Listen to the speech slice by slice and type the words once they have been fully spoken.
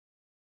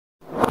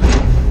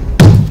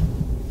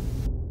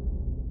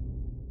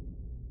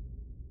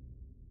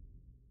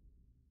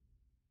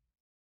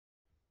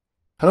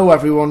Hello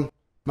everyone,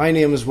 my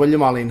name is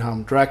William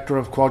Allingham, Director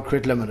of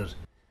Quadcrate Limited.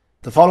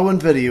 The following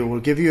video will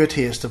give you a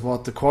taste of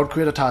what the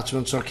Quadcrate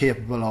attachments are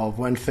capable of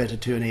when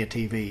fitted to an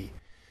ATV,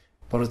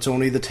 but it's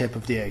only the tip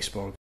of the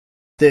iceberg.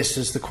 This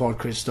is the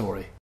Quadcrate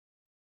story.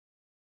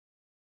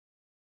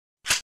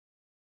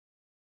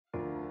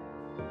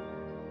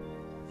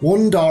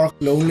 One dark,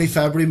 lonely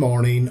February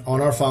morning on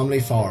our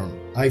family farm,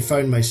 I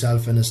found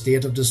myself in a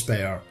state of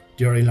despair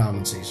during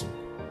lambing season.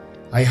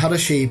 I had a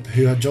sheep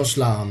who had just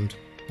lambed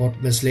but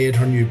mislaid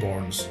her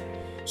newborns,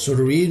 so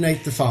to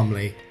reunite the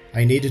family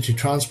I needed to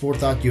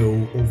transport that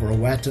ewe over a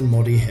wet and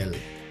muddy hill.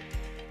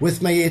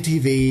 With my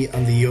ATV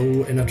and the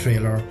ewe in a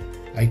trailer,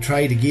 I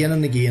tried again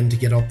and again to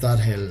get up that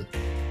hill,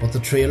 but the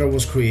trailer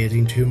was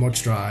creating too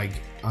much drag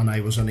and I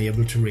was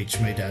unable to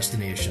reach my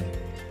destination.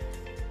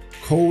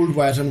 Cold,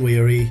 wet and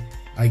weary,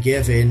 I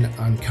gave in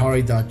and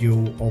carried that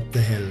ewe up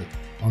the hill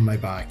on my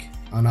back,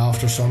 and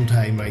after some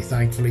time I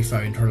thankfully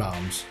found her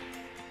lambs.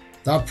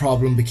 That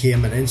problem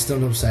became an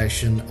instant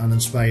obsession and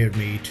inspired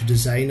me to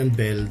design and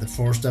build the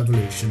first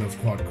evolution of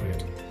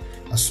Quadcrate,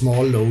 a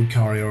small load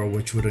carrier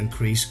which would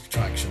increase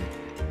traction.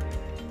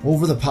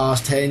 Over the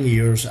past 10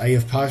 years I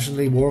have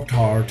passionately worked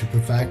hard to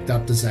perfect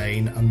that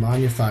design and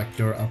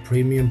manufacture a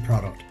premium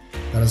product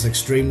that is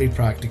extremely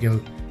practical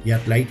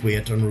yet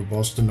lightweight and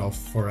robust enough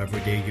for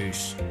everyday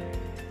use.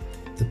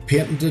 The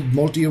patented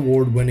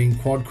multi-award winning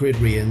Quadcrate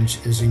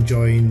range is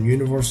enjoying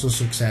universal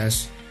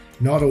success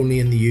not only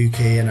in the UK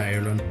and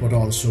Ireland but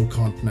also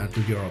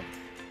continental Europe.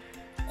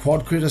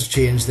 Quadcrate has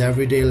changed the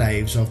everyday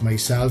lives of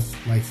myself,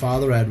 my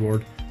father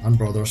Edward and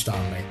brother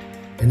Stanley,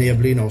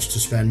 enabling us to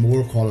spend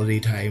more quality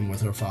time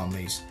with our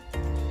families.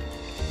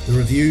 The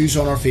reviews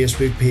on our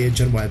Facebook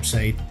page and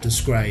website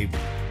describe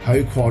how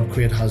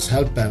Quadcrate has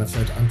helped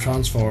benefit and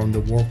transform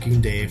the working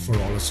day for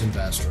all its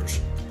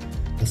investors.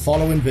 The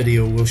following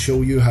video will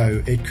show you how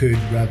it could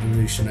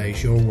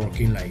revolutionise your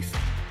working life.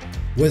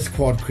 With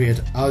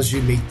Quadcrate, as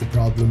you meet the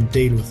problem,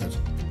 deal with it.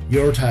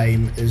 Your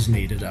time is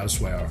needed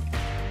elsewhere.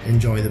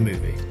 Enjoy the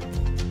movie.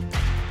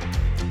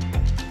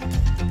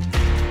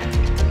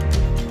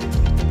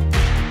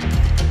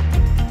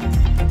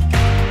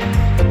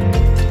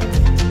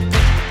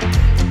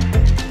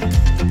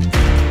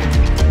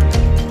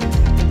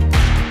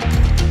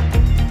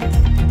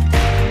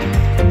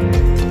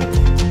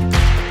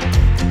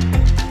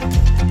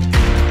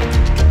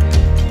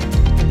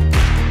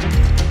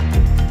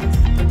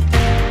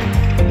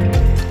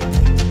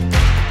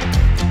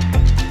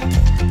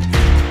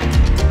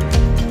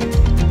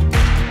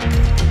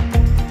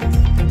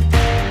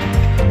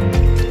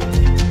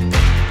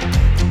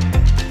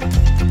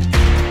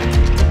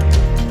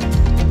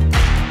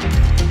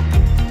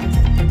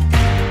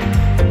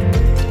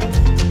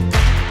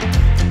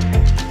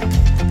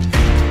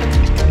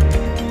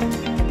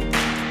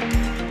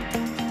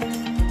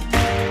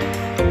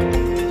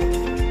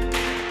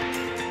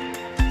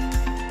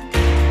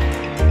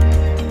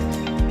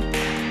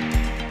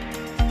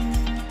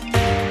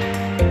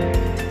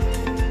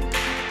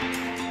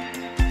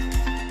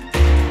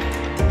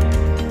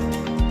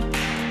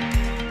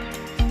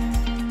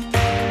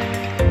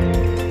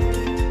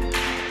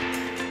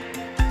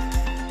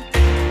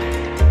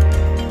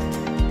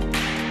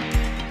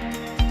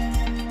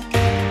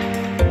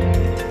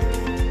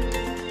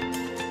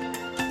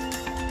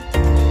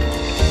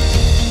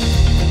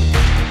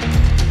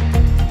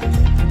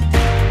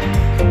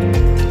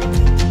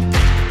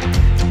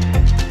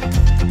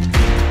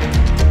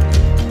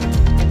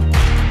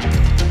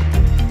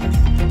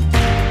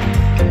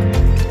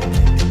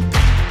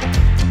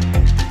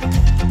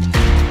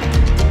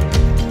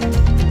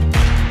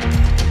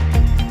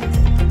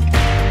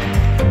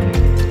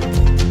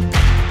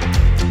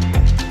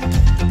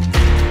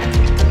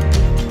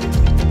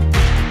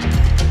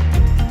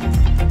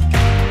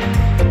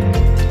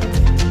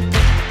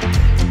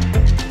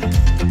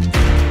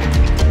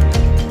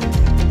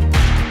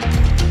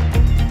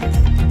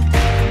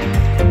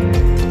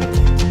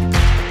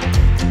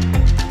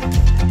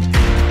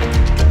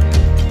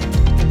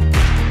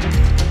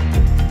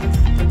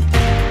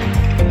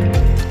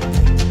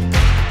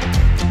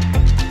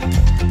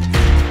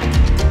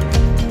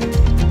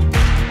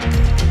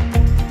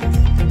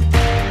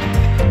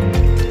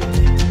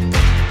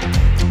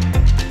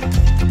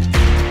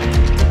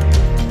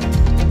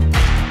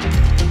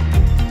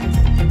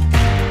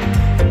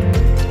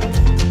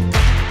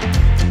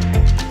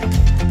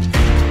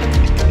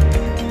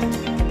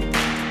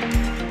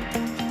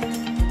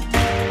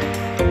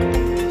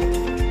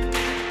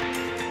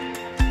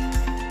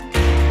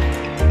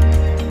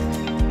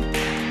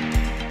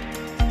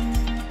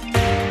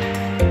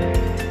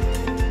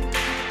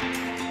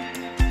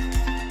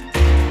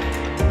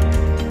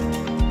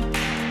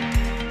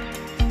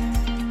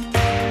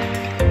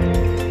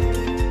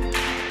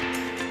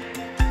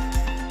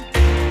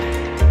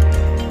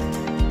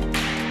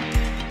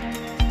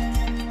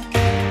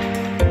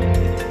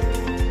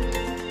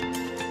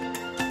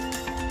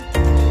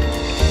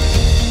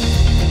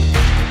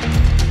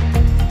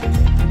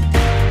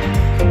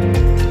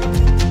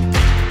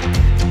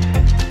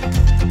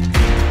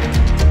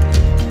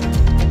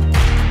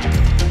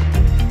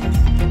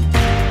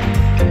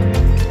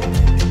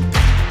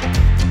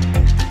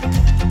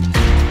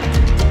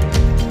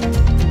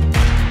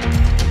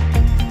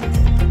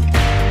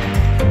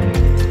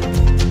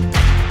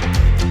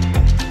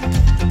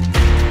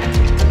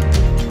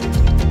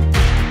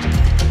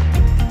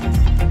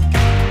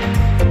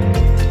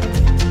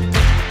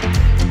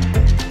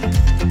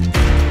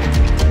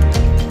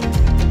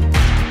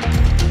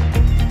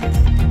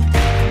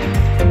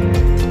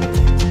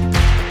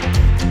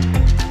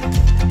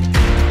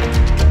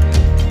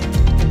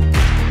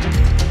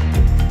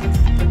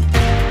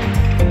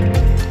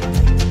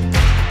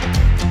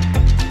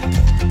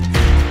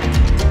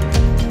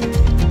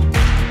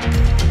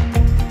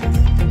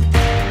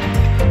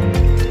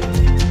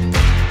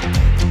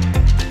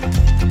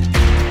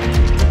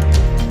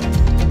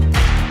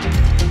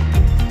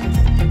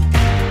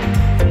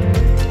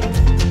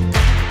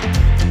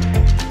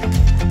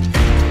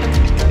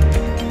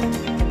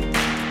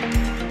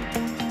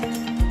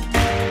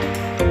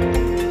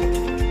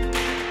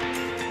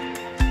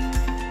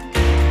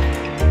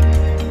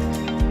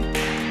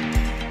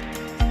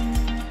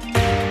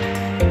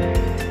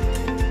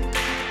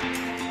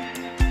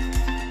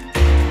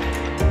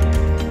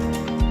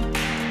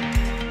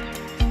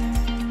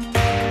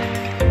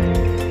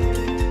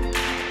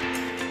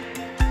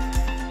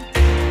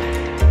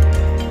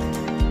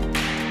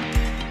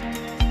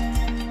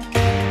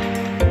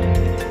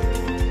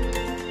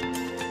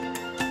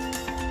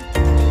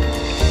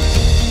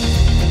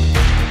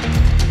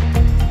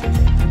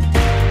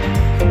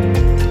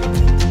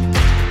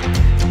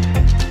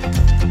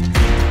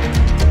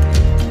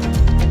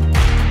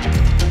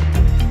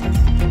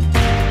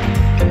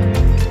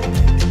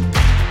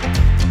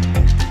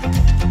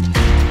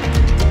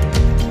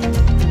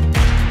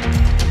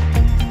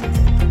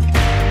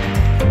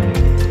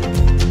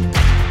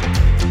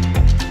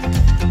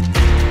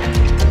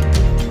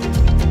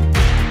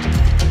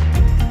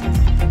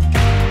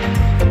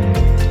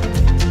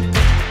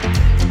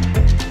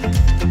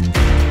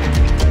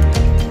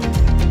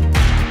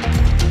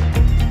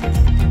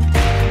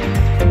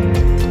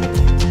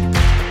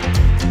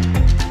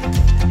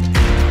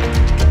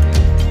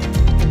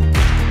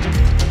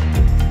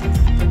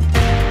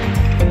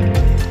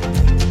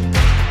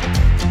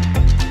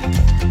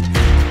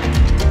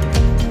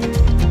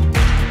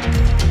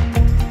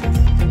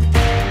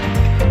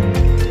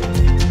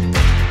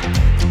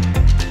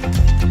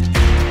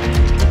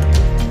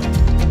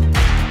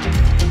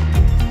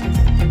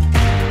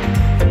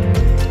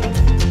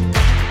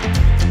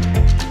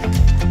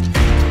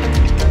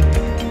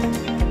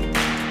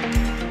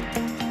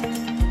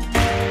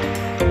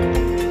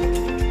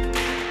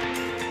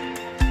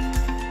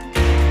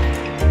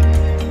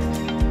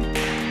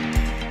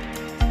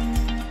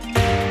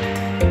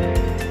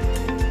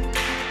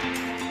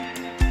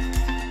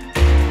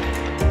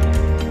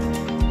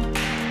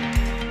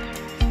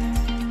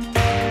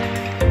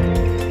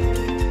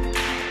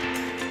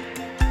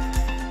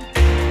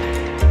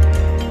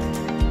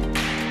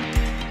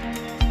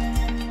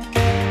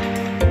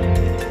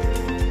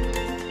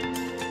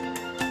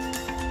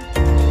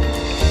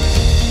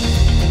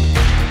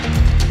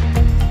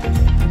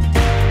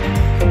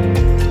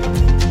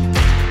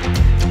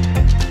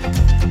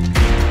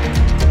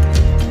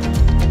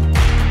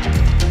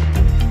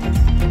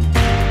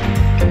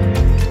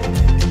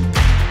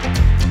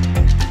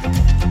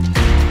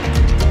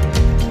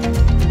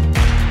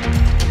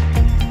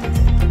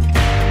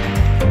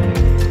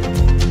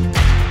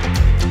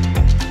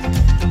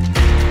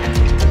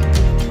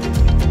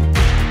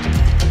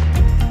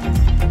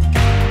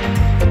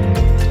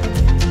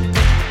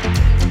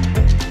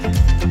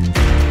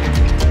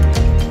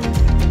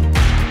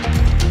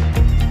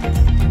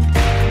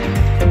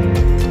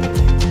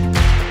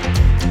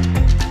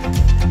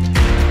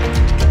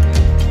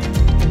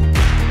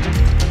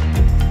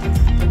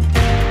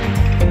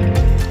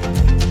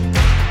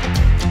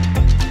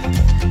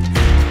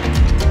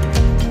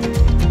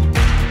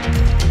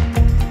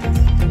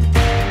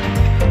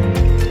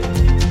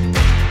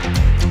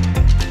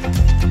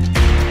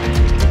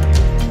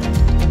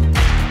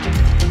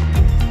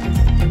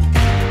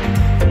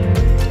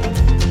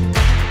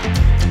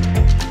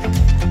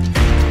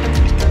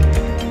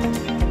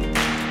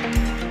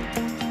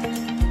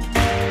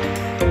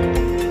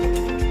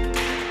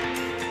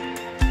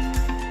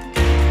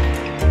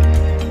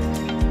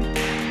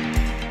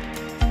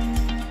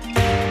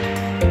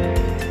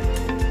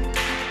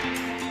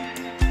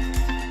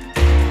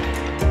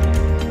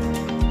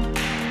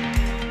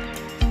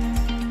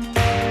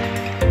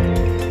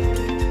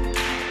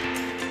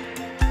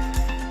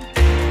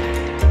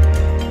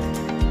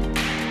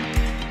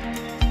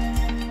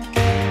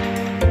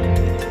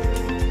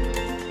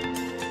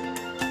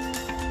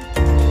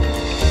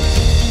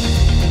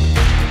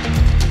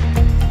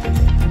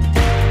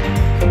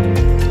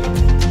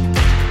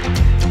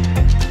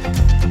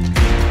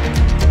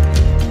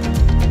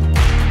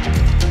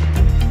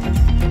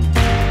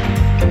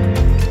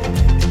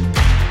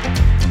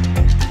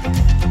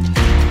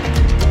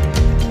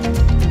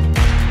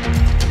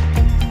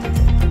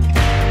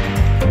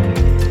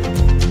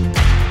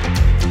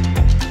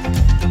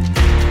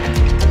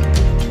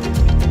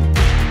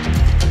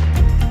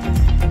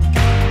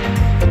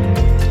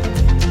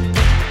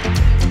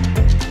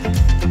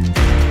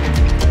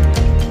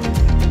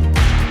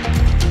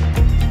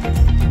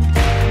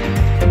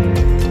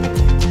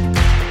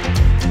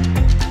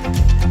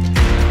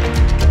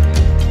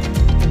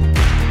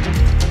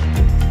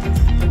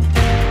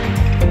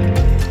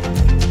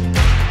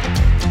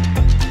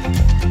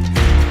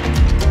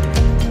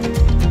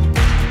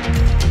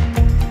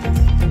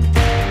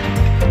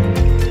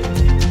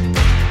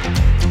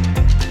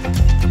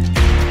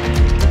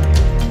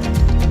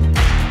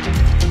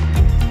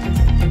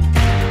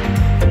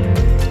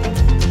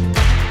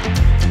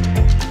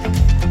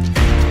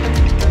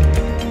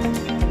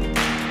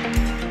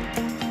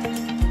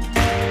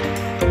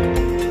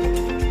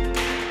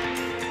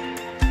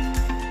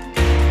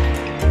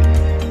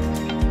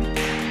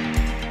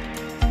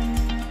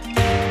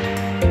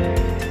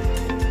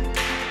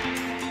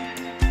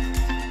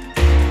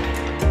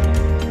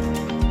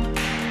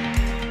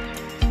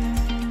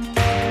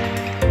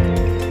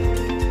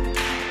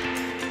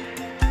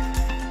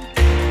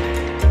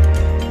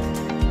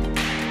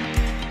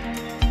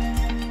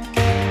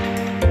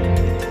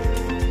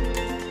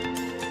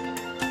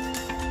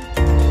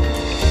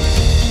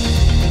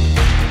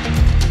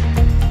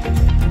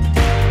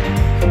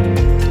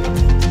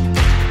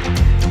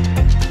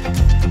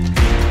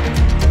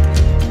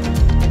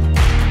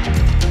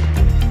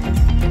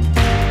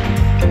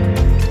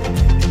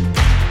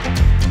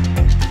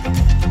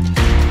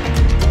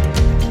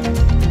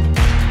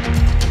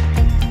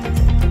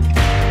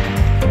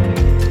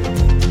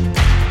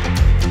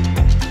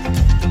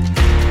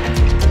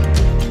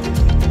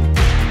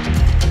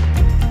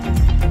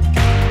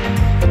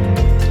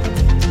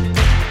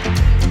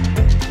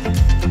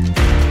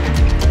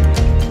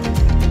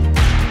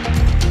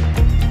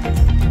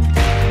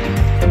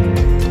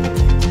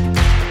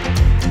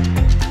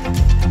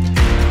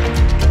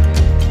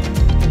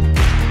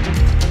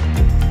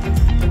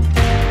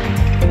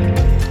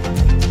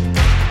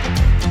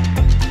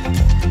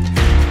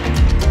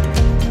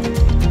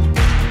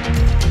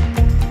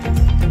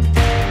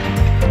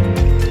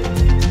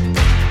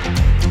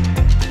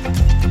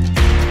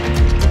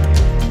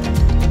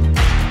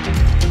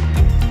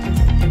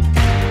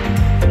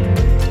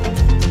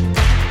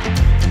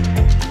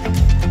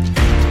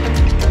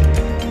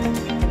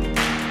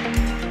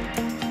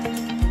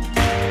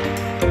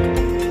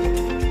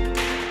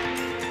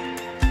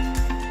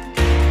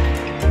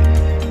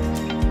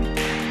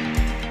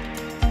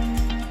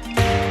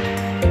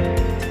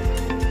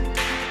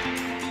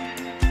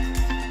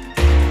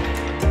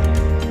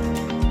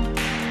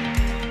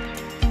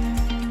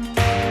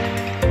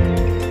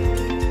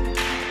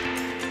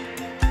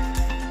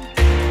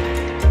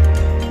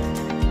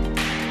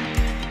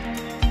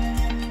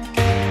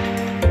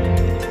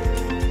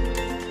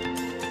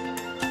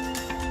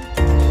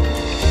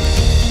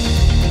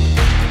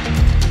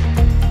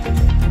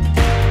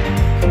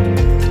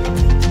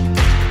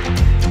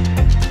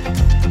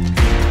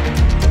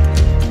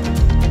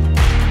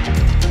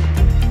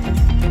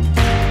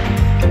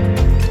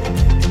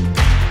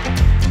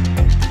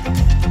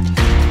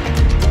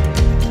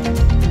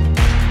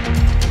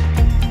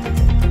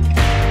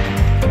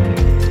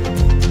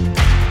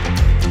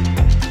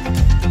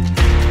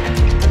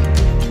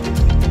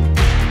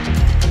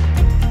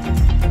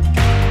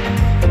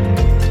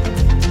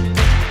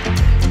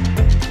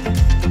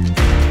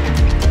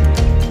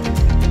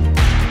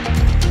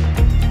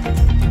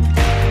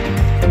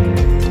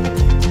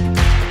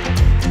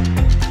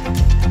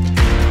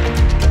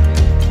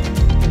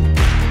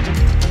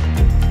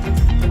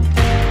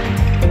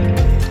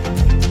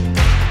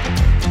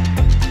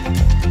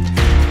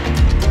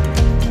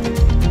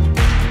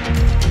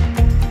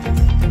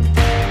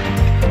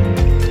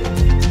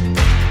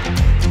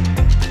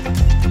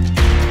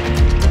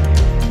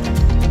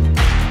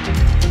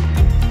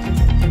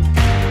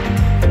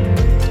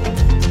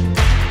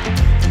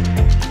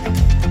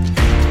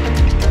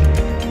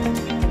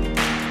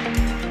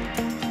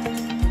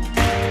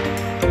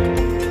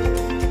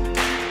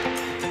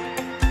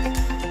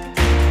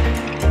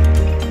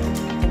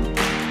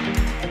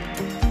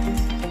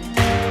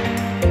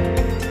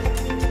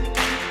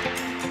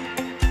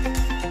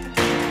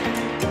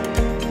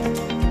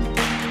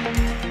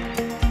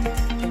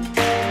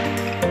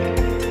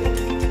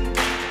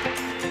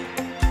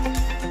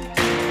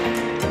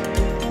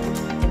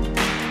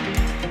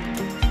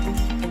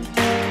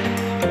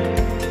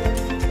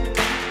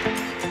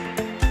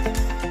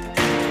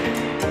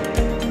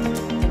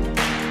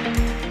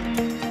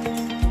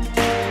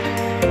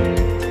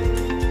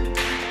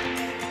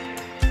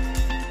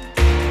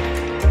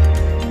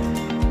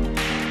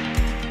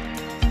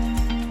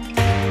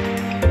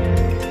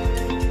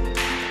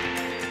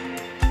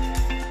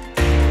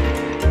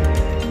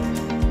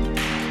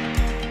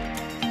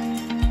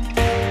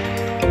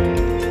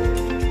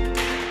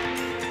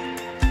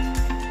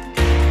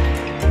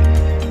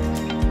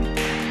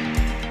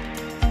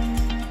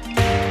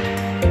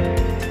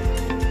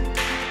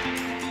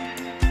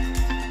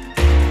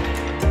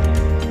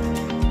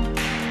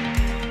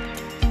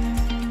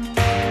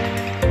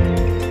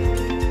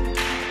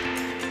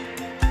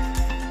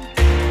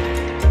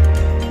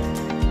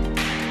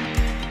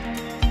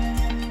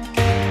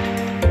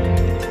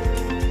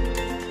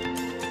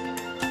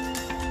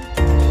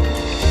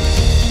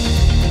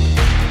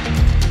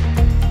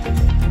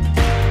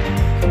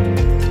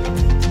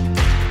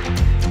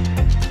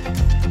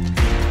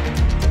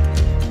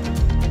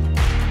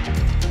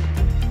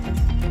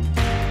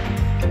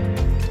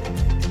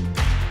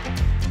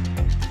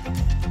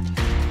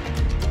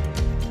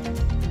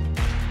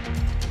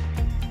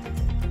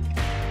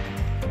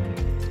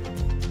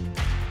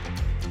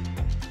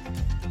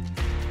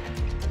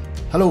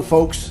 Hello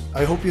folks,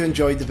 I hope you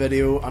enjoyed the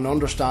video and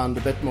understand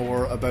a bit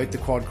more about the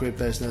Quadcrate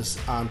business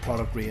and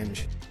product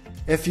range.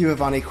 If you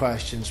have any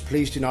questions,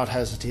 please do not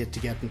hesitate to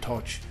get in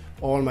touch.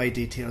 All my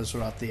details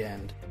are at the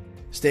end.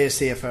 Stay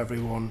safe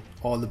everyone,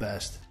 all the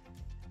best.